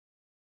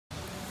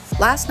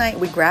Last night,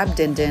 we grabbed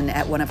din din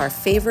at one of our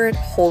favorite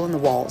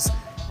hole-in-the-walls,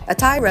 a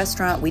Thai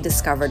restaurant we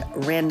discovered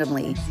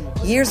randomly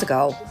years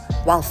ago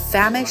while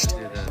famished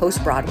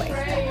post-Broadway.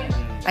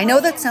 I know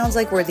that sounds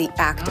like we're the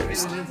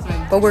actors,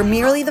 but we're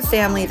merely the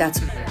family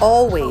that's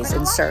always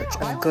in search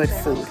of good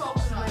food.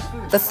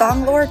 The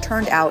thong lore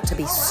turned out to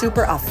be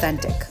super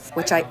authentic,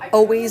 which I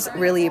always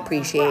really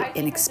appreciate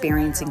in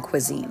experiencing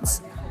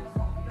cuisines.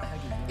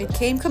 It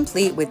came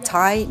complete with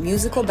Thai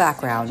musical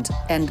background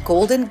and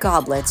golden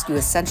goblets you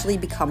essentially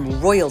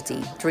become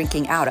royalty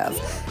drinking out of,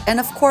 and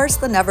of course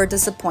the never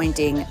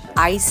disappointing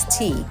iced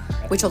tea,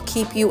 which will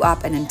keep you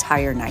up an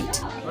entire night.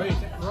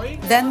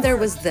 Then there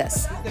was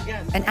this,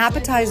 an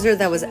appetizer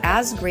that was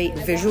as great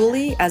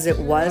visually as it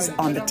was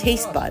on the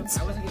taste buds,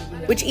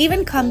 which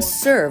even comes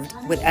served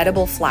with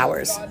edible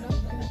flowers.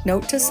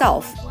 Note to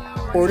self,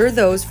 order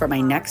those for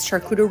my next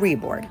charcuterie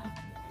board.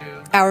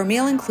 Our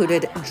meal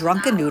included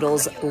drunken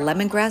noodles,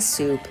 lemongrass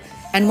soup,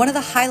 and one of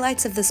the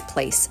highlights of this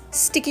place,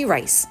 sticky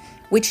rice,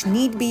 which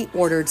need be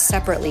ordered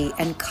separately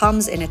and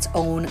comes in its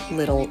own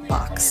little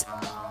box.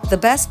 The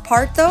best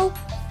part though,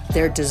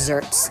 their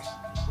desserts.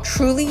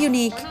 Truly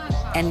unique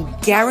and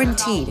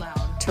guaranteed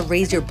to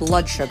raise your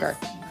blood sugar,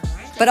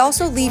 but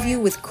also leave you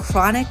with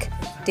chronic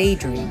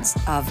daydreams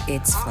of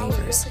its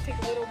flavors.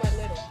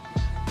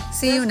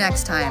 See you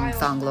next time,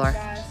 Thonglore.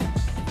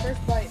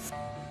 First bite.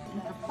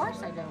 Of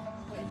course I do.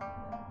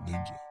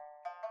 Ninja.